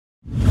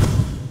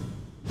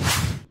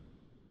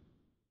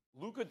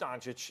Luka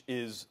Doncic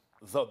is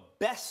the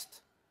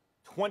best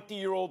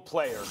 20-year-old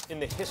player in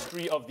the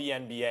history of the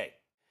NBA.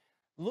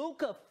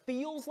 Luka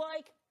feels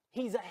like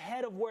he's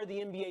ahead of where the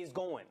NBA is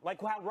going.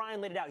 Like how Ryan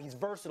laid it out. He's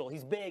versatile.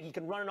 He's big. He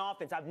can run an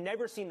offense. I've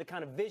never seen the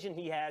kind of vision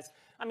he has.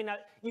 I mean,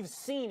 you've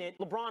seen it.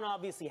 LeBron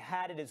obviously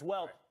had it as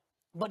well.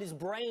 But his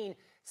brain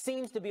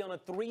seems to be on a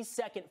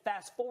 3-second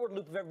fast-forward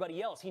loop of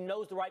everybody else. He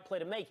knows the right play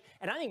to make.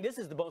 And I think this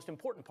is the most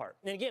important part.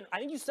 And again, I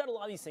think you said a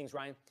lot of these things,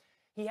 Ryan.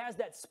 He has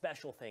that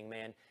special thing,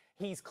 man.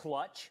 He's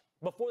clutch.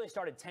 Before they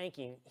started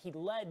tanking, he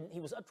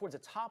was up towards the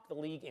top of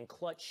the league in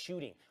clutch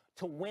shooting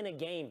to win a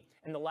game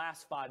in the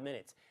last 5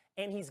 minutes.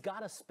 And he's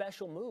got a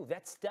special move.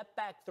 That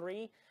step-back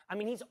three, I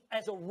mean,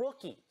 as a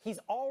rookie, he's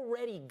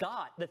already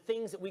got the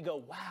things that we go,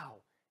 wow,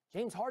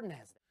 James Harden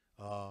has that.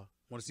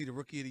 Want to see the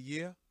Rookie of the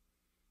Year?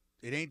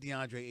 It ain't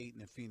DeAndre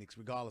Ayton in Phoenix,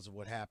 regardless of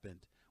what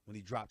happened when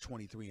he dropped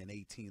 23 and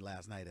 18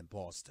 last night in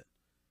Boston.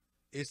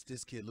 It's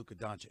this kid, Luka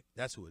Doncic.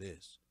 That's who it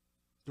is.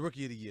 The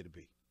Rookie of the Year to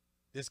be.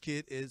 This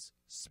kid is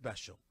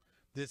special.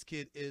 This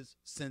kid is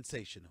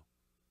sensational.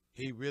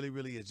 He really,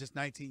 really is. Just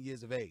 19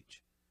 years of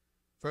age.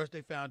 First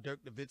they found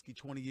Dirk Nowitzki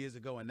 20 years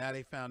ago, and now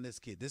they found this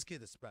kid. This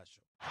kid is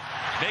special.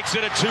 Makes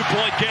it a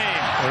 2-point game.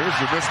 Oh, here's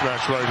the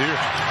mismatch right here.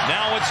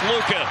 Now it's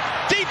Luka.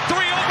 Deep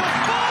three over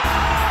 4.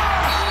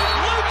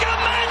 Luka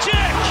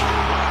Magic!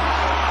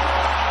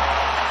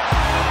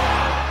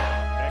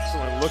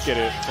 Excellent look at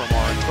it from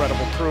our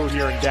incredible crew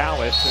here in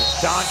Dallas.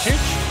 As Doncic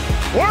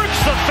works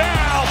the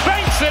foul,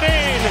 banks it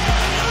in,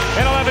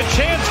 and he'll have a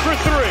chance for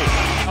three.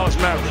 Dallas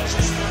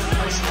Mavericks.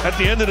 At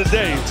the end of the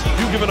day,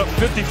 you've given up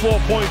 54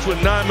 points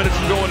with 9 minutes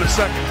to go in the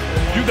second.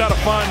 You got to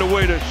find a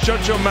way to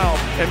shut your mouth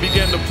and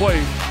begin to play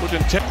with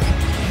intent.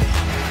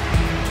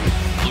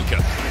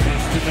 Luka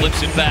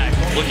flips it back,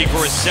 looking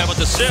for his 7th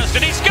assist,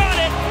 and he's got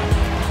it!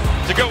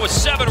 To go with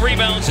 7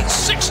 rebounds and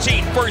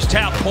 16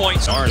 first-half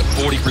points. Are a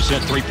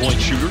 40%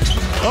 three-point shooter.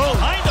 Oh,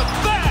 behind the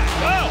back!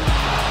 Oh!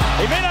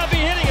 He may not be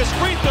hitting his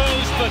free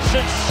throws, but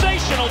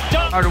sensational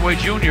dunk. Hardaway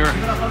Jr.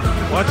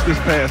 Watch this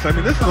pass. I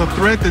mean, this is a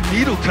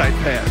thread-the-needle type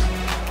pass.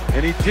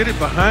 And he did it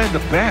behind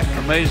the back.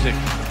 Amazing.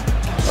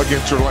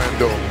 Against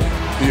Orlando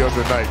the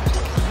other night.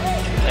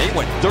 He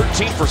went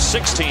 13 for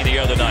 16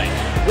 the other night.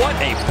 What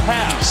a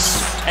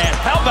pass. And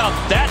how about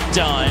that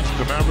dime?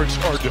 The Mavericks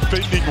are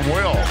defending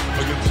well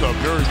against a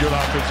very good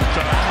offensive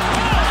team.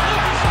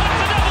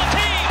 The double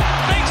team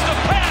makes the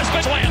pass,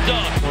 but slam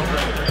dunk.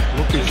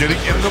 Luka getting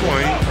in the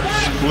lane,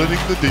 splitting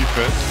the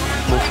defense.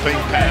 Little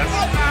fake pass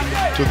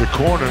to the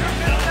corner.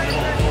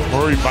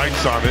 Murray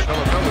bites on it.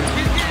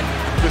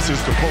 This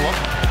is to pull up.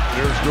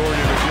 There's Dorian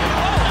again.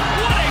 Oh,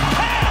 what a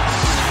pass!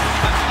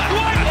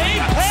 What a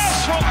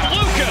pass from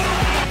Luka!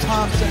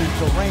 Thompson and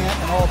Durant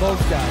and all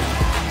those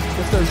guys.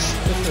 If they're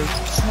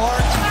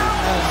smart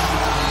as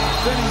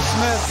Finney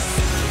Smith.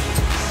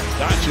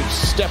 Doncic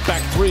step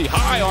back three,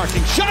 high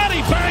arcing shot.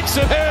 He banks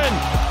it in.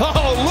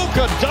 Oh,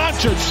 Luka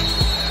Doncic,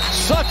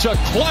 such a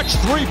clutch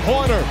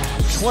three-pointer.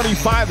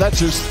 25. That's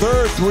his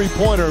 3rd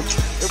three-pointer.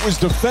 It was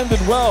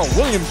defended well.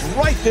 Williams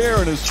right there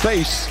in his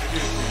face.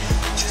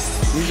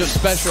 He's a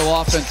special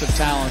offensive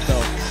talent,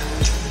 though.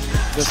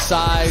 The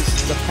size,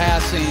 the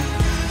passing,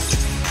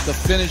 the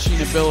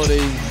finishing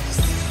ability.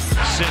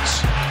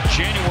 Since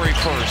January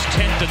 1st,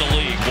 10th in the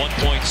league,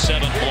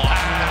 1.7 block.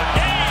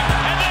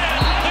 And then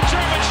the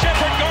German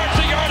Shepherd guards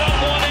the yard on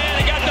one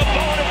end and got the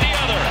ball at the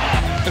other.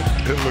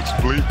 It looks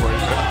bleak right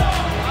now.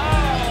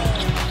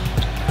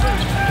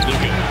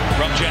 Luka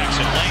from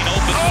Jackson, lane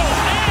open. Oh,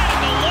 and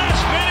in the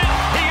last minute,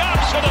 he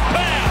opts for the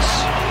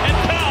pass. And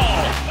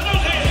Powell.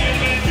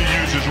 He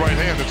used his right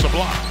hand. It's a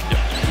block.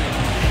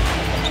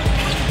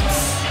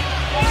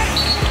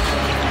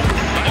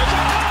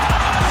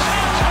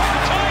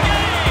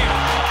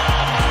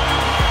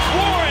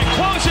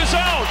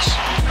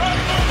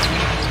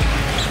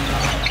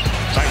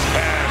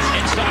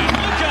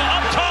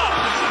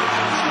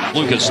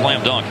 Luka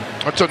slam dunk.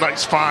 That's a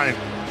nice find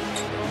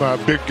by a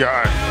big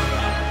guy.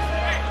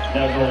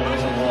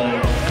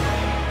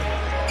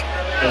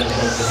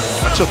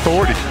 That's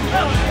authority.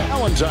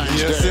 Valentine's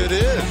Yes, Day. it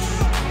is.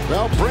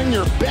 Well, bring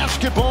your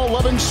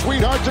basketball-loving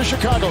sweetheart to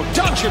Chicago.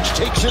 Doncic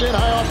takes it in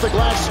high off the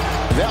glass.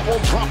 That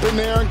will drop in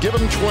there and give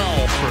him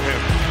 12. For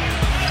him.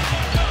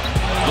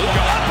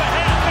 Luka up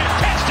ahead,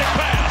 fantastic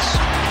pass.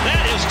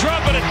 That is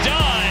dropping a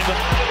dime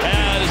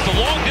as the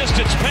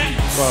long-distance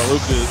pass. Wow,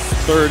 Luka is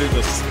 3rd in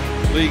the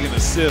league in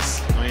assists.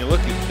 I mean,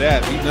 look at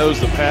that. He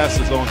knows the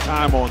passes on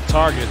time, on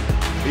target.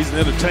 He's an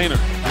entertainer.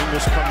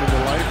 This coming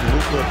to life.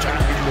 Luka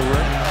attacking the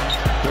rim.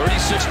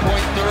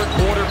 36-point third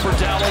quarter for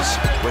Dallas,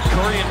 with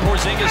Curry and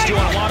Porzingis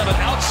doing a lot of it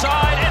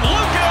outside, and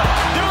Luka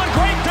doing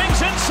great things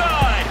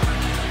inside.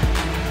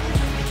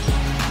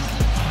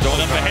 Going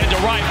up ahead to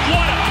Wright.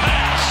 What a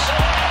pass!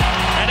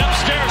 And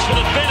upstairs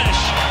for the finish,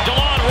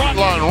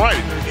 DeLon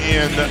Wright.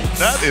 And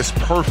that is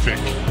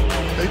perfect.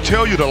 They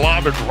tell you to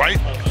lob it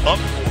right up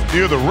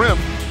near the rim.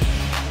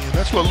 And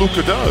that's what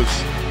Luka does.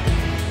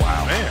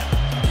 Wow, man.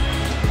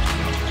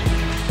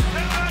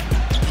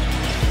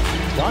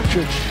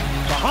 Doncic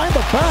behind the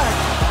back.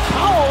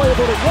 Powell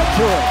able to get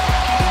to it.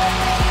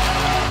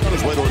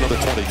 his way to another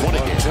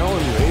 20-20 game. I'm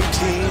telling you,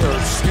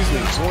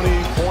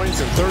 20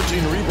 points and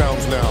 13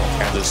 rebounds now.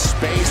 And the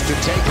space to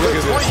take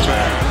the three.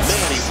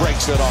 Man, he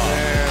breaks it off.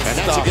 And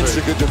that's against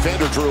a good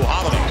defender, Drew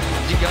Holiday.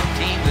 It's a young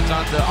team that's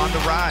on the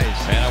rise.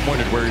 And I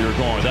wondered where you were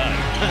going with that.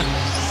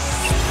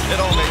 It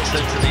all makes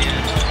sense in the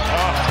end.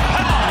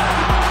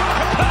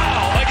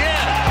 Kapow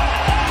again.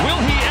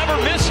 Will he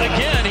ever miss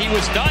again? He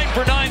was 9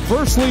 for 9.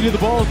 First lead of the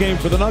ball game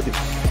for the Nuggets.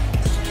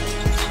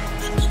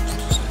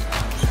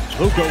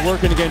 Luka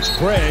working against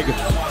Craig.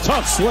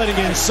 Tough sledding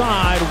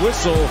inside.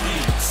 Whistle.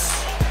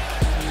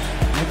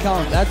 I tell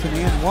him that's an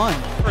and one.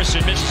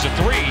 Harrison misses a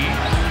 3.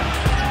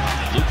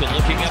 Luka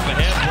looking up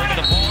ahead, bringing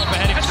the ball up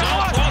ahead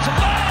himself. Draws a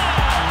foul.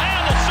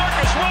 And the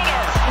circus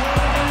winner.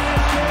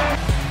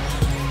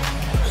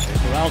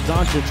 Luka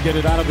Doncic get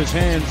it out of his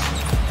hands.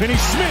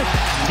 Finney Smith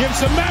gives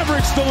the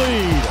Mavericks the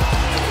lead.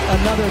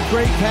 Another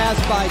great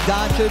pass by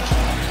Doncic.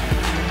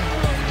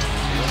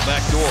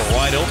 Back door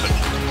wide open.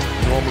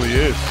 Normally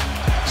is.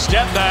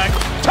 Step back.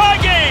 Tie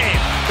game.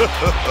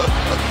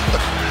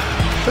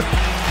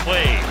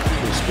 Play.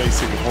 The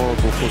spacing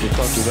horrible for the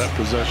Thunder that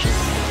possession.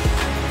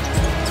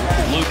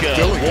 Luka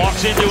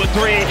walks into a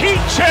 3.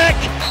 Heat check.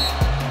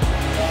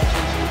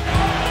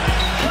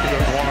 He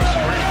doesn't want to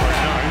screen right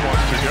now. He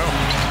wants to go.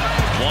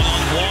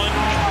 1-on-1.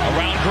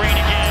 Around Green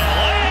again.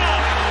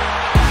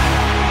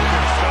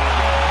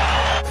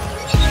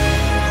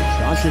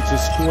 Doncic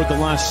has scored the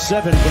last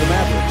 7 for the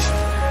Mavericks.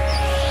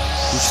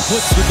 He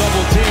splits the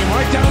double team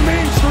right down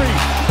Main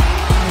Street.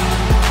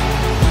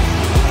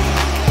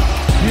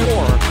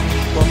 Pure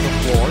from the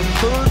floor.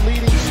 Third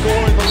leading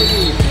scorer in the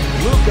league.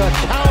 Luka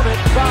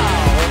counted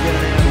foul.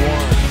 Again, and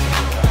one.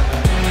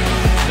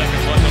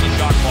 Seconds left on the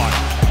shot clock.